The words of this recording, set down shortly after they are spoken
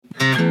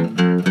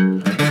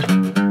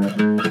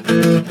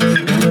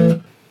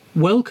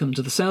Welcome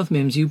to the South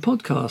Mimsu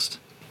podcast.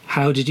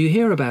 How did you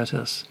hear about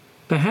us?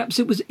 Perhaps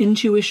it was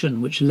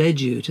intuition which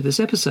led you to this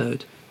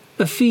episode.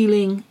 A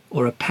feeling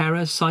or a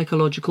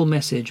parapsychological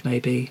message,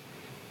 maybe.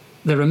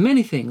 There are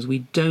many things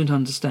we don't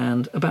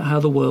understand about how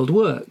the world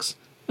works,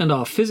 and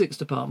our physics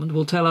department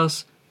will tell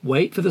us,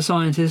 wait for the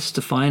scientists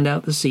to find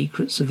out the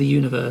secrets of the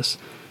universe.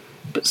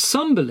 But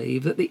some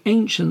believe that the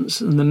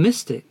ancients and the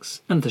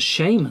mystics and the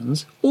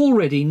shamans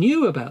already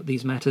knew about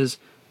these matters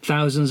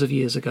thousands of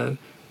years ago.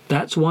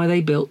 That's why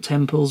they built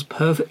temples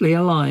perfectly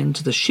aligned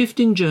to the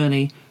shifting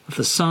journey of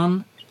the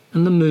sun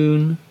and the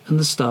moon and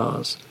the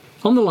stars.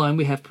 On the line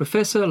we have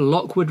Professor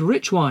Lockwood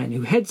Richwine,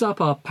 who heads up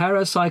our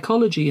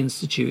Parapsychology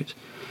Institute.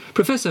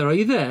 Professor, are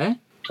you there?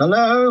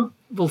 Hello.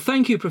 Well,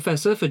 thank you,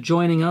 Professor, for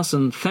joining us,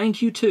 and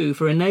thank you too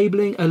for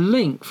enabling a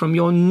link from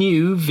your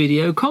new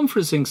video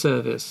conferencing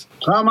service.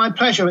 Oh, my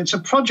pleasure. It's a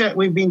project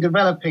we've been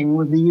developing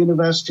with the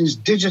university's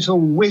digital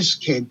whiz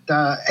kid,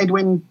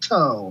 Edwin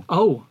Turle.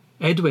 Oh,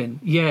 Edwin,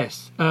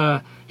 yes.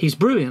 He's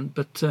brilliant,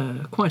 but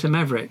quite a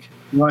maverick.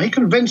 Well, he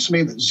convinced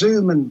me that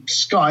Zoom and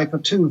Skype are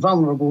too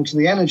vulnerable to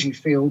the energy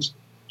fields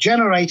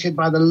generated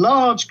by the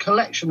large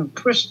collection of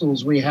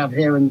crystals we have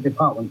here in the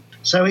department.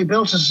 So he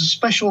built us a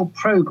special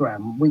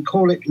program. We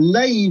call it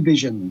Ley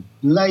Vision,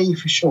 Ley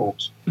for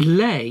short.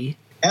 Ley?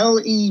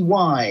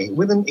 L-E-Y,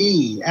 with an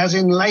E, as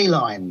in ley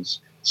lines.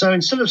 So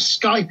instead of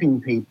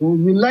Skyping people,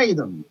 you lay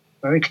them.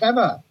 Very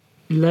clever.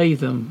 Lay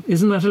them.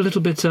 Isn't that a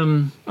little bit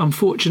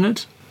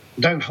unfortunate?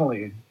 Don't follow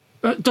you.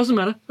 Doesn't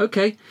matter.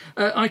 OK.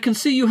 I can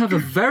see you have a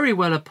very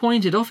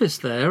well-appointed office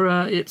there.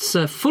 It's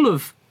full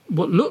of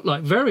what look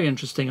like very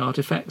interesting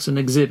artefacts and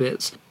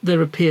exhibits.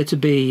 There appear to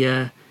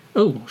be,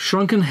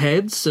 shrunken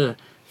heads,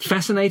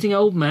 fascinating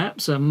old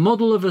maps, a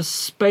model of a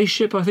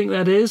spaceship, I think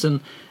that is,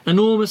 an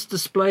enormous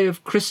display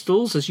of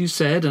crystals, as you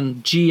said,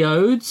 and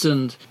geodes,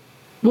 and...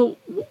 Well,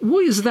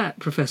 what is that,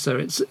 Professor?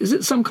 Is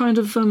it some kind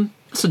of...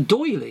 it's a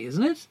doily,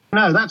 isn't it?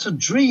 No, that's a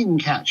dream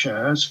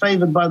catcher, as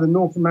favoured by the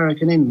North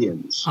American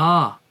Indians.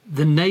 Ah,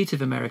 the Native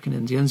American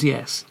Indians,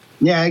 yes.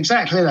 Yeah,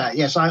 exactly that,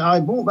 yes. I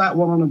bought that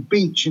one on a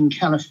beach in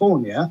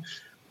California,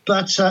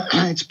 but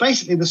it's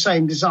basically the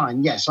same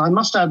design, yes. I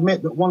must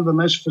admit that one of the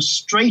most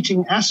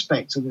frustrating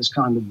aspects of this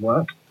kind of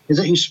work is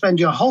that you spend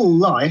your whole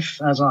life,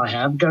 as I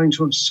have, going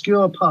to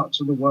obscure parts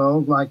of the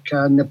world like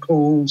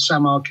Nepal,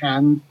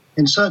 Samarkand,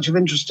 in search of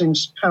interesting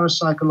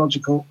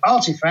parapsychological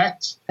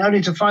artefacts,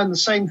 only to find the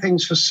same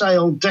things for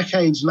sale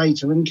decades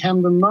later in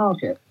Camden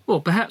Market.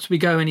 Well, perhaps we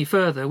go any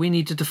further. We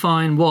need to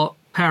define what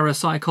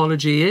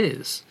parapsychology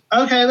is.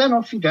 OK, then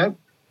off you go.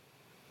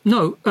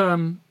 No,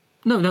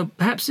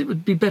 perhaps it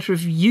would be better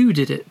if you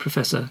did it,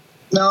 Professor.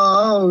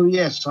 Oh,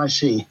 yes, I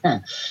see.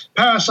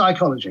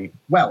 Parapsychology.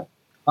 Well,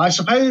 I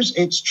suppose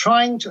it's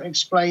trying to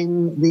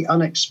explain the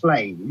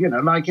unexplained,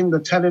 like in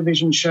the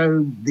television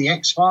show The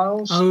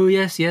X-Files. Oh,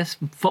 yes,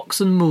 Fox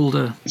and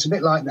Mulder. It's a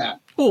bit like that.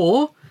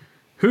 Or,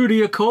 who do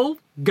you call?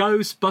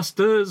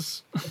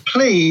 Ghostbusters.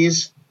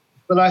 Please,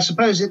 but I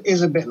suppose it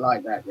is a bit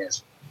like that,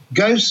 yes.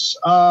 Ghosts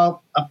are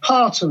a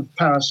part of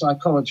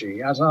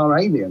parapsychology, as are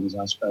aliens,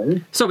 I suppose.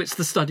 So it's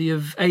the study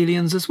of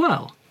aliens as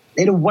well?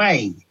 In a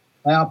way,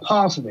 they are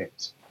part of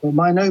it, but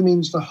by no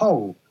means the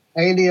whole.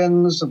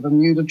 Aliens, the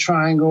Bermuda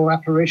Triangle,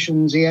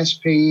 apparitions,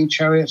 ESP,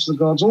 chariots of the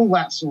gods, all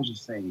that sort of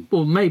thing.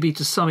 Well, maybe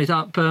to sum it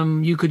up,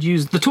 you could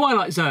use the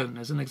Twilight Zone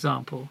as an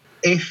example.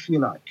 If you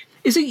like.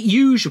 Is it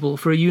usual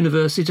for a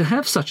university to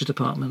have such a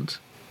department?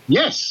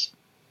 Yes.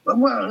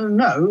 Well,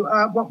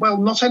 no.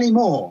 Not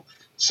anymore.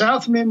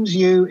 South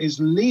Mimsu is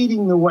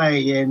leading the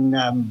way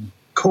in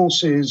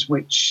courses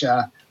which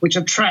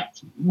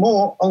attract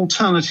more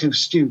alternative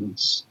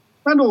students.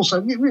 And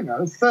also,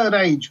 third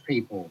age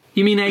people.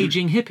 You mean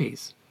ageing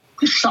hippies?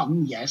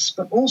 Some, yes,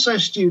 but also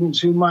students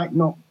who might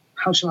not,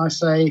 how shall I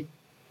say,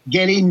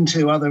 get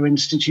into other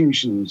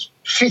institutions,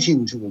 fit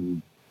into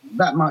them.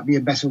 That might be a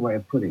better way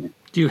of putting it.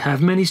 Do you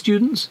have many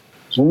students?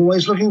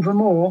 Always looking for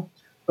more.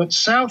 But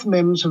South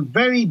Mims have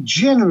very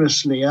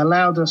generously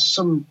allowed us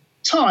some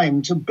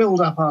time to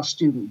build up our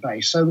student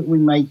base so that we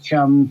make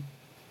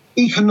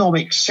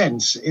economic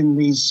sense in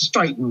these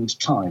straitened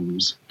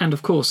times. And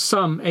of course,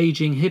 some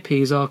ageing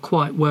hippies are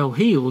quite well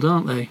heeled,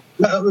 aren't they?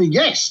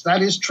 Yes,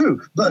 that is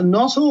true, but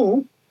not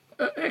all.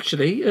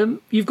 Actually,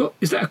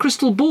 is that a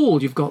crystal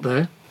ball you've got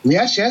there?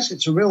 Yes,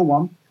 it's a real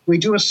one. We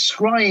do a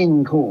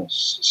scrying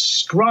course.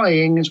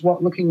 Scrying is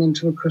what looking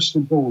into a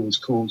crystal ball is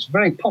called. It's a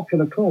very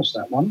popular course,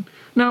 that one.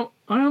 Now,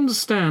 I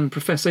understand,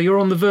 Professor, you're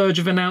on the verge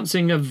of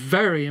announcing a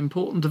very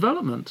important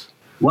development.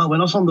 Well, we're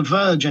not on the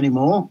verge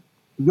anymore.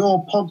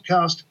 Your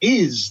podcast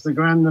is the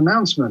grand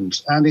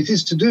announcement, and it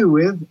is to do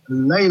with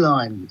ley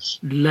lines.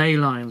 Ley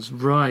lines,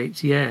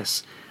 right,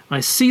 yes. I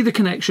see the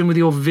connection with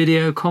your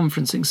video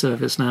conferencing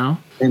service now.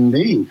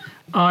 Indeed.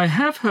 I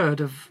have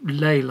heard of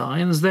ley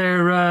lines.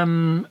 They're...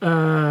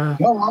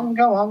 Go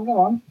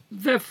on.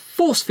 They're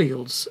force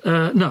fields.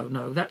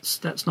 No,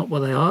 that's not what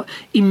they are.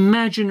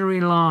 Imaginary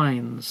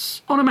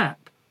lines on a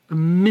map. A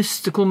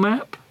mystical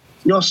map.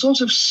 You're sort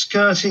of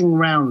skirting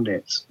round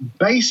it.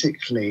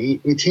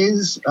 Basically, it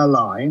is a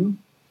line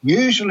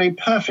usually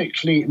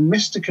perfectly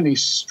mystically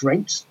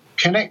straight,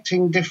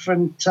 connecting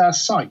different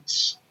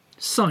sites.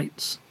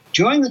 Sites?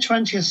 During the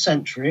 20th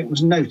century, it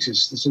was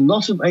noticed that a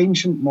lot of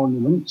ancient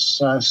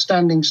monuments,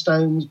 standing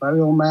stones,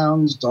 burial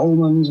mounds,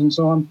 dolmens and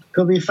so on,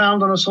 could be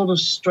found on a sort of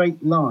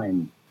straight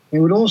line. It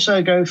would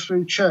also go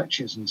through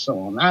churches and so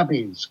on,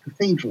 abbeys,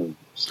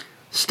 cathedrals.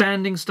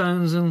 Standing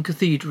stones and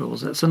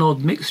cathedrals, that's an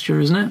odd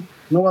mixture, isn't it?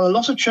 Well, a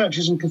lot of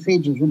churches and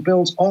cathedrals were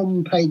built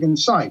on pagan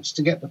sites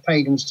to get the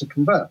pagans to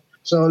convert.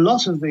 So a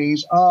lot of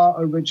these are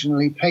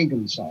originally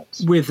pagan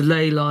sites. With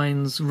ley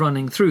lines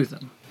running through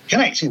them?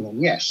 Connecting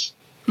them, yes.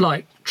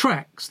 Like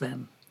tracks,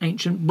 then?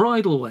 Ancient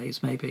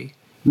bridleways, maybe?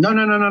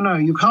 No.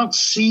 You can't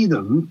see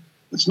them.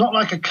 It's not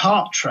like a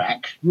cart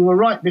track. You were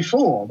right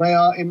before. They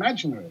are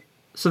imaginary.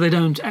 So they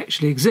don't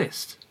actually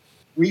exist?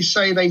 We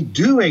say they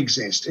do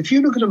exist. If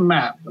you look at a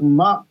map and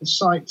mark the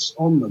sites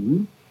on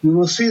them, you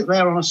will see that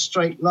they're on a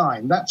straight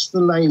line. That's the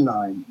ley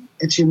line.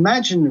 It's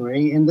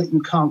imaginary in that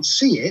you can't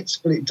see it,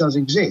 but it does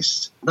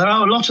exist. There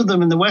are a lot of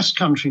them in the West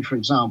Country, for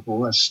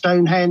example. There's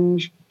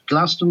Stonehenge,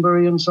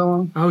 Glastonbury and so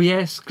on. Oh,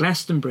 yes,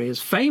 Glastonbury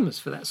is famous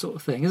for that sort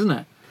of thing, isn't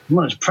it?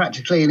 Well, it's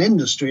practically an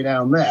industry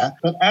down there.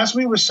 But as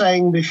we were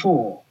saying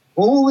before,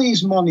 all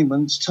these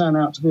monuments turn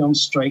out to be on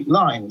straight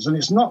lines. And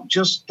it's not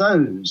just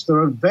those. There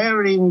are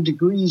varying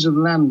degrees of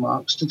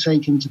landmarks to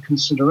take into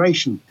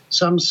consideration.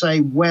 Some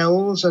say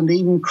wells and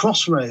even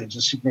crossroads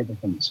are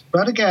significant.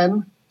 But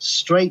again,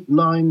 straight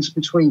lines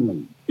between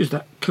them. Is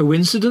that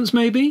coincidence,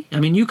 maybe? I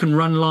mean, you can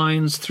run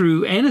lines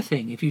through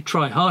anything if you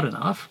try hard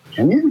enough.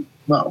 Can you?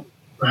 Well,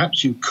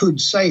 perhaps you could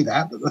say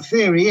that, but the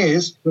theory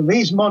is that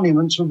these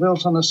monuments were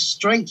built on a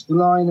straight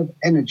line of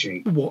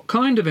energy. What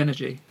kind of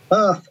energy?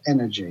 Earth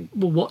energy.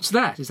 Well, what's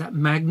that? Is that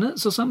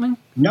magnets or something?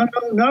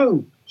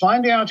 No.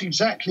 Finding out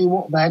exactly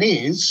what that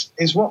is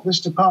what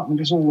this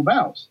department is all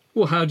about.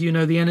 Well, how do you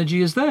know the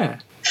energy is there?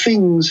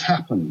 Things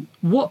happen.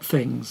 What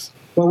things?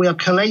 Well, we are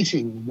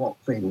collating what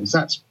things.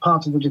 That's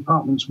part of the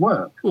department's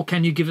work. Well,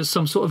 can you give us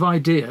some sort of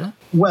idea?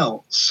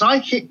 Well,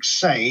 psychics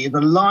say the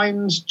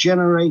lines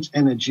generate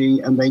energy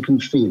and they can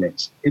feel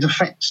it. It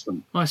affects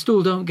them. I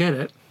still don't get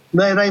it.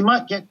 They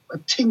might get a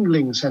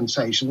tingling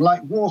sensation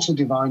like water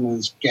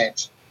diviners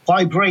get.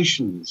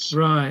 Vibrations.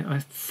 Right, I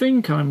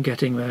think I'm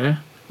getting there.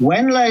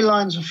 When ley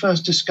lines were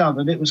first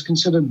discovered, it was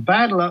considered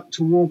bad luck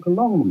to walk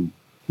along them.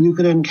 You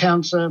could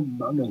encounter,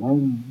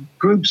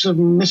 groups of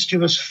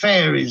mischievous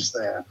fairies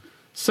there.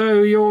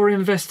 So you're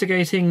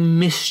investigating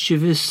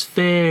mischievous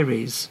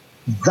fairies?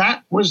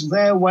 That was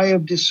their way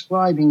of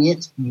describing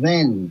it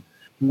then.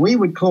 We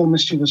would call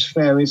mischievous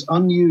fairies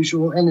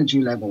unusual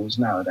energy levels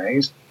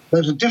nowadays.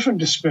 Those are different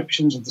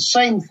descriptions of the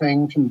same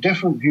thing from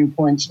different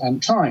viewpoints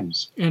and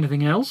times.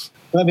 Anything else?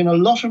 There have been a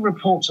lot of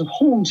reports of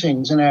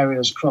hauntings in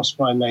areas crossed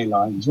by ley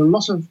lines, a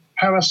lot of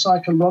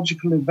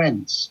parapsychological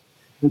events,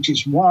 which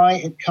is why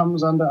it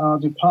comes under our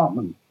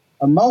department.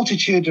 A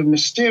multitude of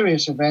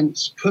mysterious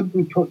events could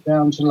be put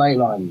down to ley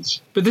lines.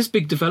 But this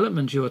big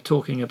development you're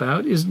talking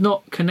about is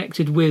not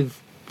connected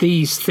with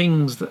these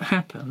things that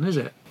happen, is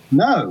it?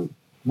 No,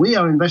 we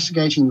are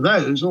investigating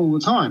those all the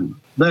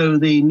time, though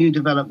the new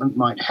development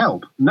might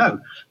help.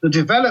 No, the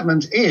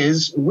development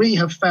is we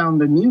have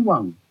found a new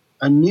one,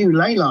 a new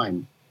ley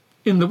line.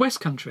 In the West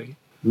Country?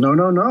 No,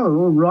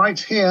 right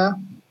here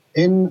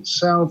in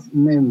South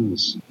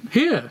Mimms.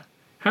 Here?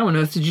 How on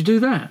earth did you do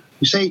that?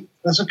 You see,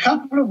 there's a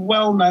couple of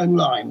well-known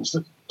lines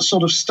that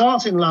sort of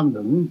start in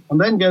London and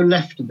then go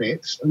left a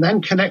bit and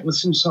then connect with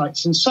some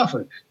sites in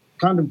Suffolk,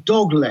 kind of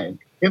dogleg.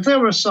 If there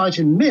were a site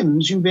in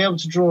Mimms, you'd be able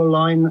to draw a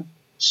line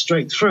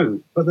straight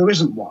through, but there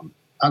isn't one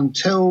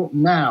until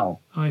now.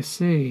 I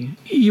see.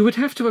 You would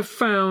have to have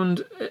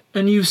found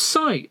a new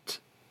site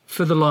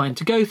for the line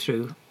to go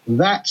through.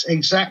 That's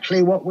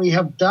exactly what we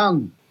have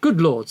done.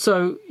 Good Lord,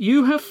 so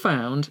you have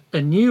found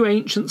a new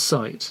ancient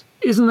site.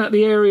 Isn't that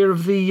the area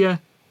of the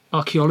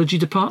archaeology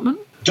department?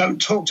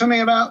 Don't talk to me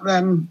about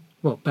them.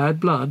 What, bad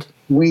blood?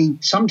 We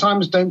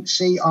sometimes don't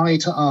see eye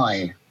to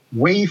eye.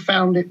 We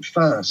found it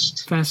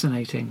first.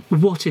 Fascinating.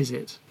 What is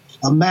it?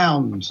 A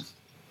mound.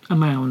 A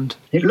mound.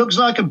 It looks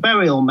like a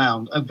burial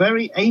mound, a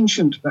very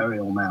ancient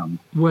burial mound.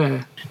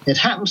 Where? It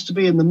happens to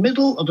be in the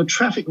middle of a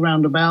traffic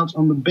roundabout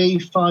on the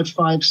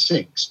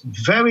B556,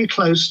 very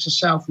close to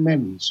South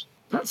Mimms.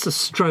 That's a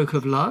stroke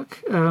of luck.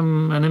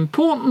 An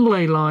important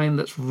ley line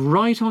that's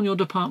right on your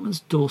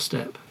department's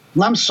doorstep.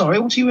 I'm sorry,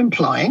 what are you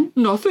implying?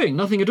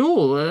 Nothing at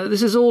all.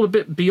 This is all a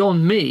bit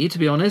beyond me, to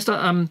be honest.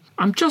 I'm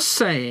just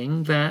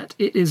saying that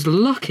it is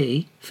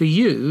lucky for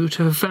you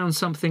to have found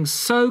something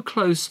so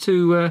close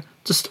to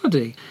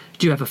study.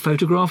 Do you have a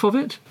photograph of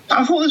it?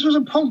 I thought this was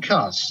a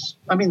podcast.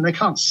 I mean, they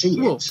can't see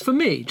it. Well, for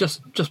me,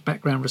 just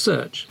background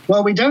research.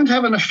 Well, we don't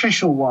have an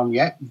official one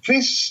yet.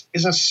 This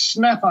is a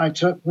snap I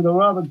took with a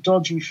rather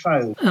dodgy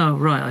phone. Oh,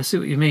 right, I see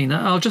what you mean.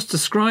 I'll just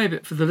describe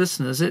it for the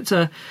listeners. It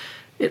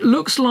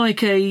looks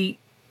like a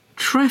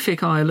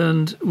traffic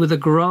island with a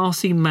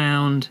grassy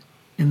mound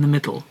in the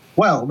middle.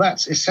 Well,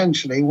 that's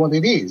essentially what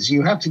it is.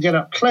 You have to get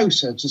up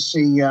closer to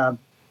see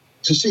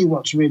to see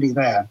what's really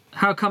there.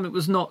 How come it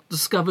was not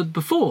discovered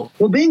before?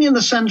 Well, being in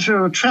the centre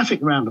of a traffic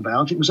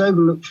roundabout, it was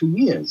overlooked for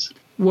years.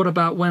 What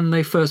about when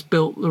they first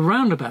built the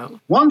roundabout?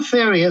 One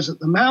theory is that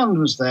the mound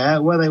was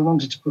there where they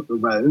wanted to put the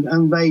road,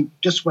 and they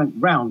just went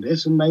round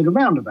it and made a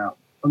roundabout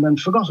and then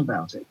forgot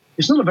about it.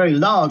 It's not a very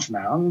large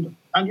mound,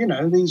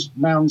 and, these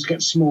mounds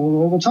get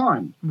smaller all the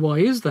time. Why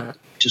is that?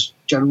 Just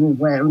general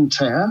wear and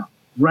tear.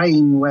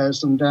 Rain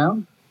wears them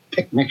down.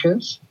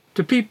 Picnickers.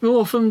 Do people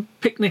often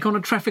picnic on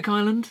a traffic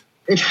island?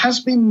 It has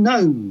been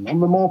known on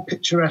the more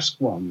picturesque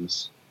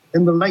ones.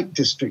 In the Lake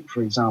District,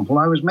 for example,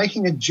 I was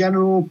making a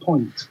general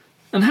point.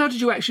 And how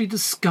did you actually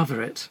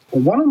discover it?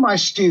 One of my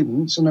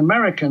students, an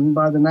American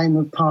by the name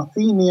of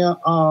Parthenia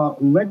R.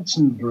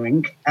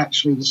 Redzenbrink,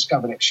 actually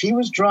discovered it. She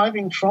was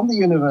driving from the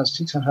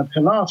university to her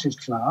Pilates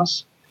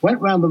class,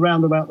 went round the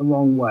roundabout the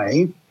wrong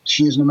way.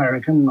 She is an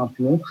American,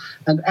 after all.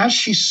 And as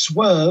she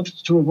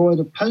swerved to avoid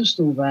a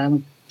postal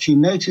van, she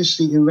noticed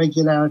the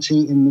irregularity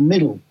in the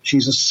middle.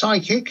 She's a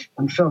psychic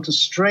and felt a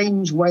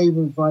strange wave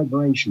of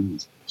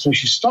vibrations. So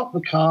she stopped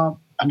the car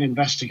and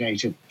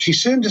investigated. She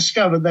soon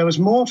discovered there was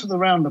more to the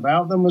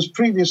roundabout than was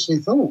previously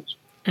thought.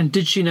 And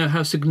did she know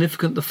how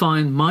significant the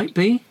find might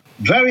be?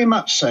 Very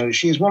much so.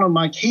 She is one of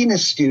my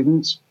keenest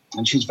students,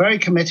 and she's very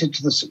committed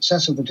to the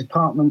success of the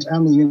department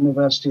and the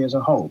university as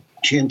a whole.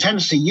 She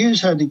intends to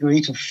use her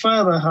degree to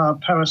further her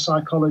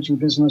parapsychology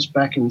business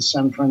back in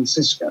San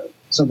Francisco.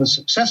 So the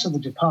success of the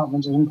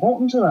department is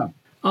important to her.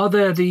 Are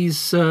there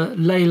these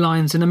ley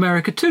lines in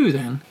America too,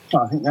 then?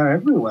 I think they're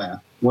everywhere.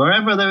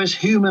 Wherever there is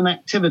human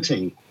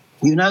activity.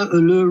 You know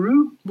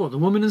Uluru? What, the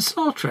woman in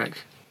Star Trek?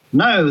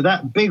 No,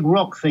 that big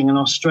rock thing in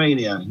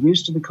Australia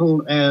used to be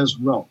called Ayers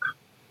Rock.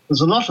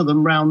 There's a lot of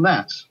them round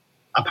that,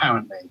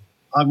 apparently.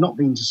 I've not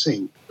been to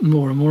see.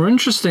 More and more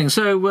interesting.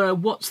 So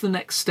what's the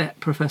next step,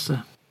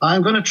 Professor?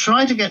 I'm going to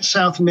try to get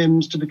South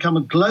Mimms to become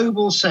a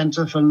global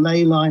centre for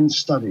ley line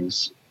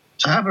studies,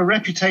 to have a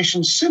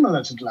reputation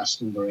similar to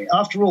Glastonbury.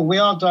 After all, we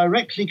are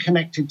directly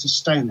connected to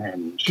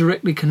Stonehenge.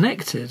 Directly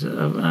connected?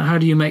 How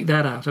do you make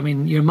that out? I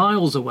mean, you're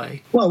miles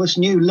away. Well, this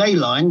new ley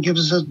line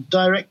gives us a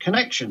direct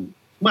connection.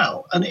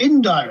 Well, an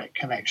indirect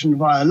connection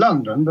via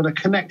London, but a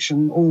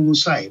connection all the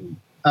same.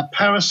 A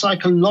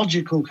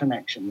parapsychological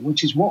connection,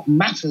 which is what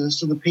matters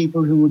to the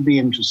people who would be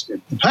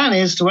interested. The plan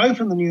is to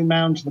open the new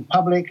mound to the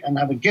public and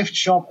have a gift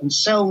shop and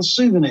sell the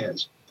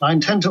souvenirs. I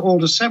intend to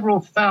order several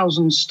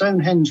thousand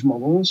Stonehenge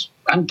models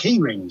and key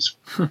rings.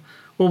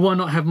 Well, why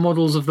not have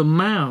models of the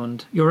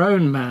mound, your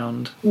own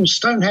mound? Well,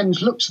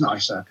 Stonehenge looks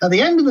nicer. At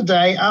the end of the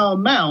day, our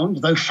mound,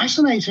 though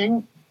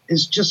fascinating,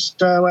 is just,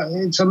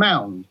 it's a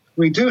mound.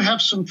 We do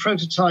have some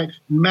prototype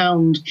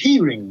mound key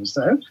rings,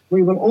 though.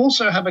 We will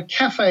also have a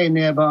cafe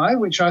nearby,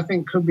 which I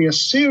think could be a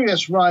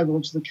serious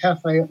rival to the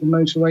cafe at the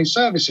motorway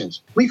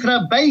services. We could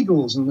have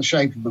bagels in the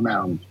shape of the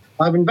mound.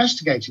 I've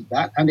investigated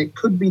that, and it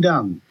could be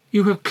done.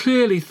 You have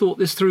clearly thought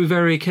this through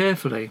very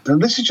carefully. And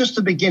this is just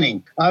the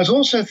beginning. I was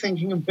also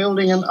thinking of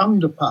building an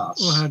underpass.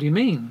 Well, how do you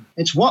mean?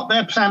 It's what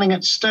they're planning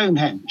at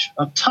Stonehenge,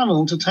 a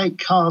tunnel to take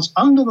cars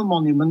under the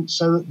monument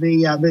so that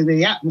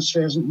the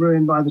atmosphere isn't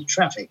ruined by the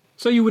traffic.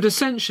 So you would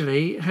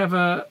essentially have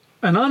an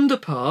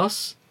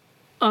underpass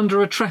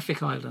under a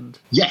traffic island?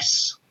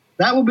 Yes.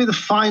 That would be the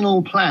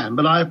final plan,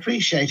 but I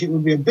appreciate it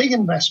would be a big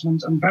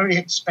investment and very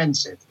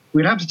expensive.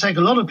 We'd have to take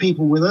a lot of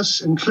people with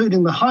us,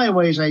 including the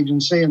Highways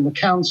Agency and the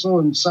council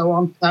and so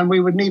on, and we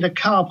would need a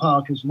car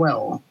park as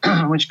well,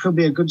 which could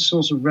be a good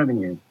source of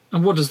revenue.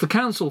 And what does the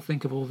council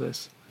think of all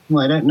this?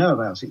 Well, I don't know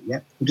about it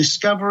yet. The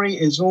discovery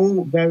is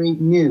all very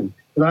new,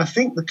 but I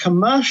think the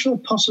commercial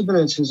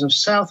possibilities of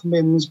South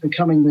Mimms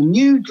becoming the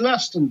new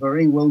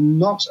Glastonbury will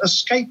not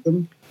escape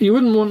them. You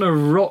wouldn't want a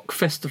rock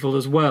festival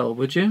as well,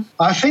 would you?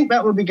 I think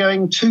that would be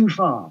going too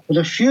far. But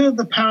a few of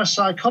the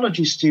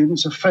parapsychology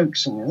students are folk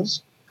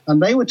singers, and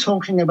they were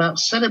talking about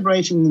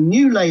celebrating the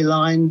new ley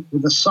line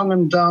with a song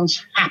and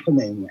dance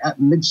happening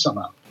at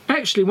Midsummer.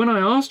 Actually, when I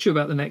asked you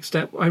about the next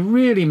step, I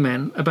really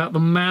meant about the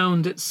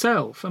mound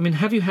itself. I mean,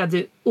 have you had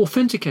it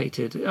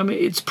authenticated? I mean,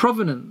 its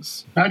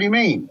provenance. How do you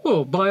mean?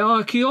 Well, by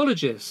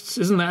archaeologists.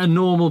 Isn't that a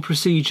normal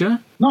procedure?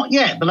 Not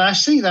yet, but I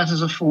see that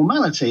as a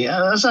formality.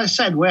 As I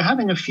said, we're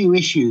having a few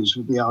issues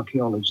with the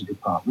archaeology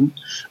department,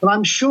 but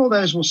I'm sure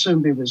those will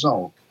soon be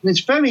resolved.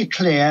 It's very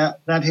clear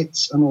that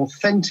it's an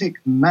authentic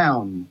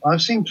mound.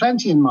 I've seen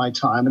plenty in my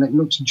time, and it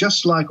looks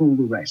just like all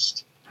the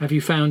rest. Have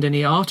you found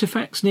any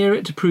artefacts near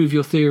it to prove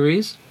your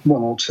theories?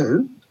 One or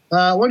two.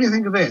 What do you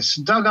think of this?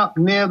 Dug up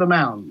near the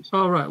mound.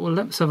 All right, well,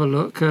 let's have a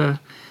look.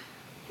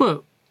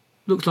 Well,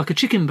 looks like a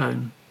chicken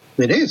bone.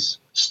 It is.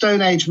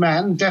 Stone Age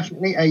man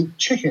definitely ate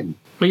chicken.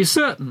 Are you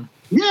certain?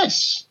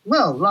 Yes.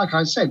 Well, like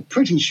I said,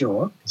 pretty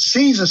sure.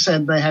 Caesar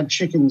said they had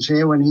chickens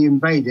here when he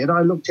invaded.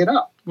 I looked it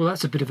up. Well,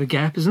 that's a bit of a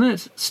gap, isn't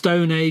it?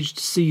 Stone-aged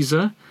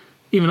Caesar.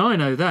 Even I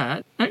know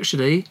that.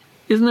 Actually,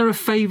 isn't there a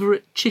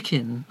favourite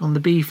chicken on the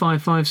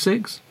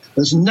B556?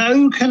 There's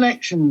no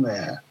connection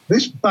there.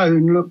 This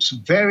bone looks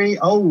very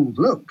old.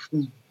 Look,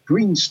 there's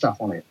green stuff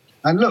on it.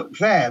 And look,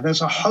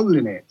 there's a hole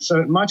in it. So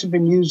it might have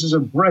been used as a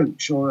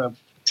brooch or a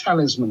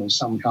talisman of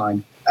some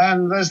kind.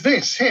 And there's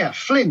this here,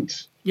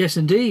 flint. Yes,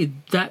 indeed.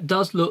 That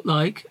does look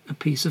like a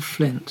piece of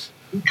flint.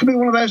 It could be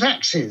one of those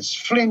axes,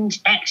 flint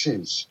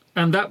axes.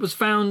 And that was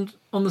found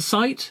on the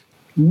site?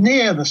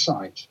 Near the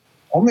site,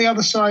 on the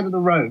other side of the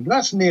road.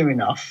 That's near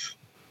enough.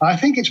 I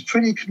think it's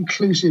pretty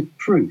conclusive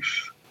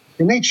proof.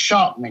 It needs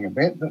sharpening a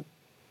bit, but,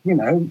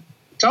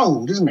 it's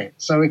old, isn't it?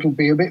 So it'll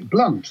be a bit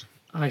blunt.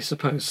 I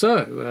suppose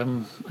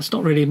so. It's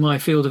not really my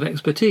field of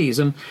expertise.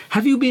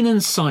 Have you been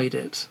inside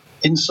it?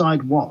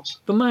 Inside what?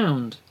 The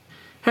mound.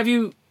 Have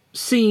you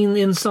seen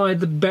inside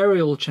the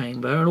burial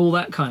chamber and all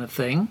that kind of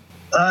thing?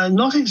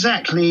 Not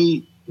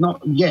exactly,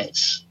 not yet.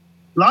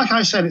 Like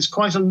I said, it's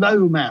quite a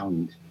low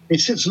mound. It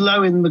sits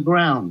low in the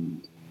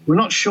ground. We're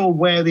not sure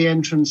where the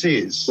entrance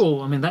is.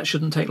 Well, that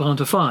shouldn't take long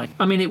to find.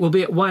 It will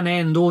be at one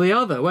end or the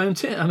other,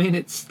 won't it?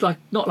 It's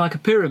not like a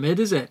pyramid,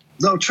 is it?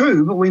 No,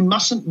 true, but we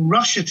mustn't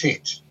rush at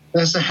it.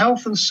 There's the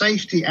health and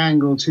safety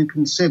angle to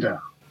consider.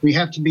 We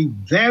have to be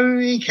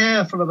very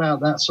careful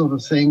about that sort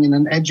of thing in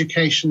an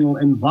educational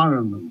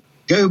environment.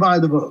 Go by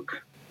the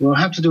book. We'll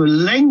have to do a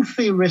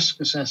lengthy risk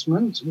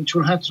assessment, which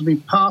will have to be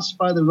passed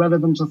by the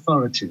relevant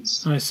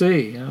authorities. I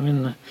see.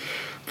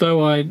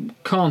 Though I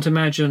can't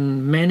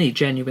imagine many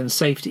genuine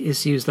safety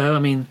issues,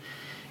 though.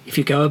 If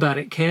you go about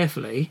it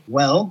carefully.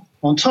 Well,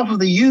 on top of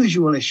the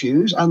usual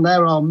issues, and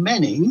there are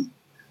many,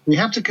 we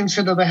have to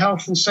consider the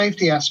health and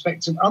safety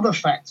aspects of other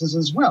factors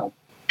as well.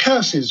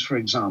 Curses, for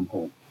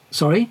example.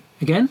 Sorry,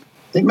 again?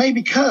 It may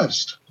be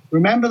cursed.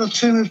 Remember the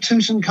tomb of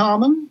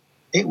Tutankhamun?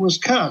 It was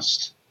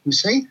cursed, you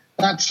see?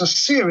 That's a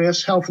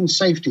serious health and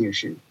safety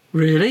issue.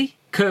 Really?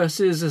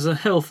 Curses as a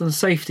health and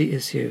safety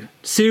issue?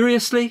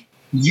 Seriously?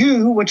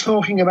 You were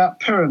talking about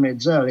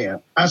pyramids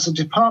earlier. As the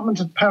Department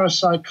of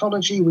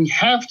Parapsychology, we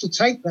have to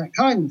take that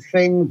kind of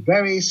thing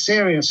very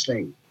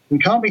seriously. We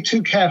can't be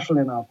too careful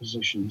in our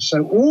position.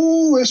 So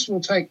all this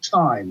will take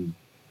time,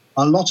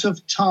 a lot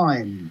of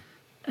time.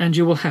 And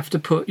you will have to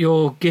put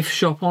your gift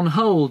shop on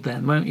hold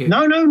then, won't you?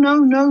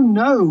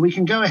 No. We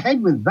can go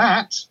ahead with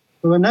that.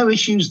 There are no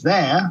issues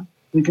there.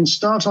 We can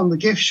start on the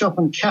gift shop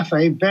and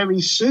cafe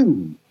very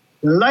soon.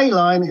 The ley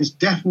line is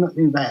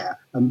definitely there,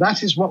 and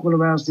that is what will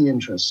arouse the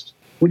interest.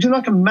 Would you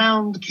like a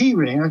mound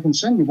keyring? I can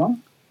send you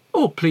one.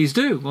 Oh, please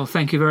do. Well,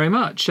 thank you very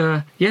much.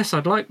 Yes,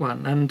 I'd like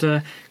one.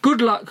 And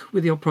good luck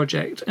with your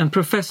project. And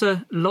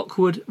Professor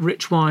Lockwood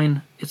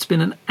Richwine, it's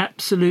been an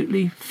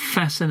absolutely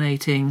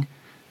fascinating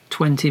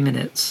 20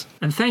 minutes.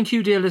 And thank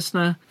you, dear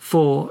listener,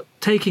 for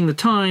taking the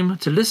time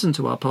to listen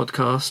to our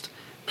podcast.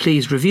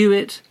 Please review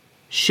it,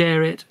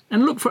 share it,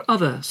 and look for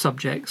other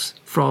subjects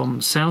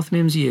from South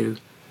Mimms U.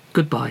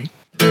 Goodbye.